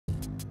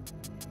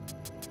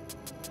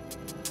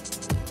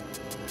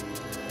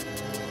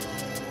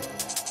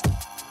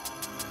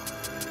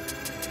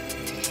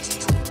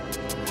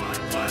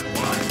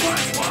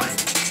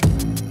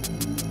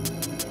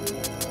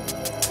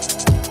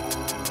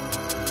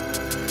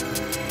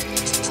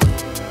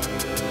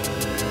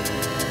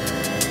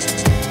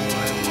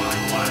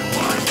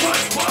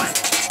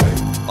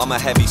I'm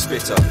a heavy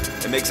spitter,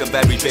 it makes them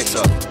very bitter.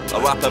 I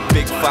rap a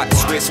big fat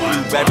Swiss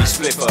blueberry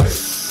spliffer.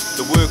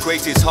 The work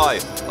rate is high,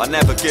 I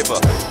never give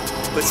up.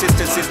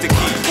 Persistence is the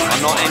key,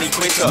 I'm not any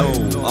quitter.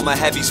 I'm a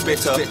heavy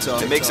spitter,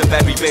 it makes them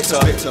very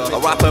bitter.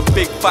 I rap a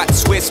big fat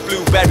Swiss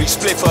blueberry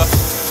spliffer.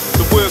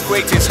 The work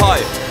rate is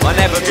high, I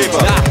never give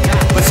up.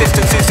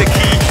 Persistence is the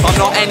key, I'm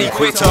not any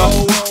quitter.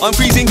 I'm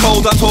freezing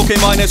cold, I'm talking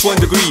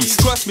 -1 degrees.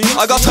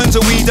 I got tons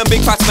of weed and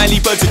big fat smelly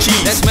birds of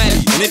cheese.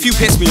 And if you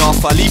piss me off,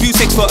 I'll leave you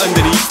 6 foot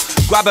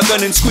underneath. Grab a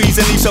gun and squeeze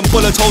and leave some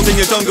bullet holes in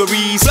your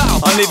dungarees.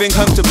 I'm living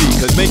comfortably,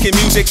 cause making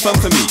music's fun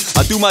for me.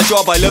 I do my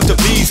job, I love to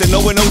please, and no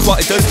one knows what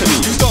it does to me.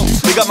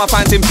 Big up my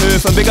fans in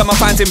Perth and big up my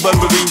fans in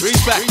Bunbury.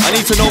 I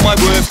need to know my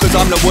worth, cause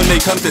I'm the one they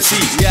come to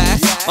see.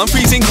 I'm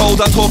freezing cold,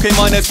 I'm talking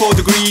 -4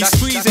 degrees.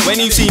 When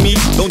you see me,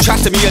 don't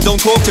chat to me and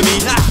don't talk to me.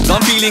 Cause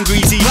I'm feeling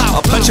greasy,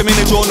 I'll punch him in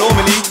the jaw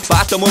normally.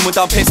 But at the moment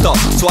I'm pissed off,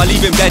 so I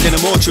leave him dead in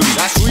a mortuary.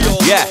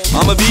 Yeah,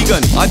 I'm a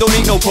vegan, I don't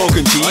eat no pork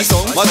and cheese.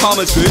 My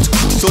karma's good,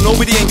 so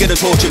nobody ain't gonna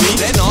torture me.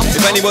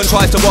 If anyone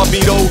tries to rob me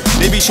though,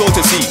 they be sure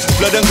to see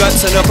blood and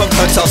guts and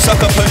uppercuts, I'll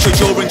suck a punch your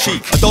jaw and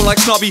cheek. I don't like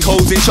snobby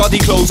hoes in shoddy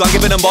clothes, I'm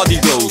giving them body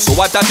blows. So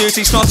wipe that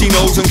dirty snotty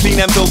nose and clean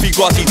them filthy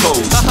grotty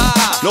toes.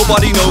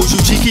 Nobody knows, you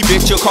cheeky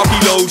bitch, your cocky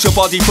loads. Your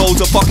body folds,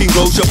 your fucking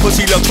gross, your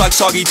pussy looks like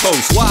soggy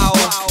toast. Wow.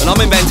 And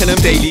I'm inventing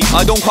them daily,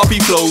 I don't copy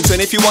flows.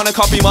 And if you wanna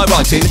copy my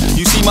writing,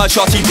 you see my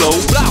shotty blow.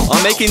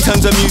 I'm making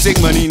tons of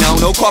music money now,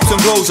 no cops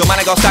and bros. A man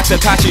I got stacks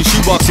of cash in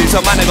shoeboxes,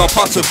 a man I got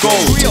pots of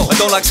gold. I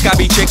don't like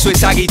scabby chicks with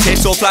saggy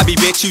tits or flabby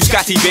bitch. You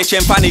scatty bitch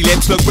and fanny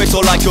lips look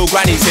brittle like your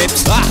granny's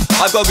hips.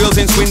 I've got girls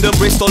in Swindon,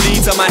 Bristol,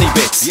 Leeds and Manny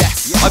bits.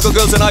 I've got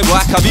girls in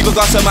Iraq, I've even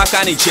got some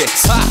Afghani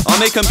chicks. I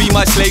make them be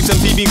my slaves and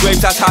feed me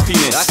grapes, that's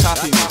happiness.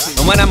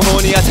 And when I'm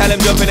horny I tell them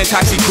jump in a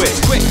taxi quick.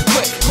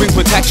 Bring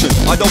protection,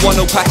 I don't want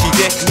no patchy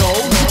dick.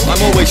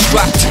 I'm always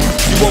strapped,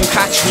 you won't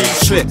catch me.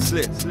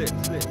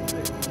 Slip.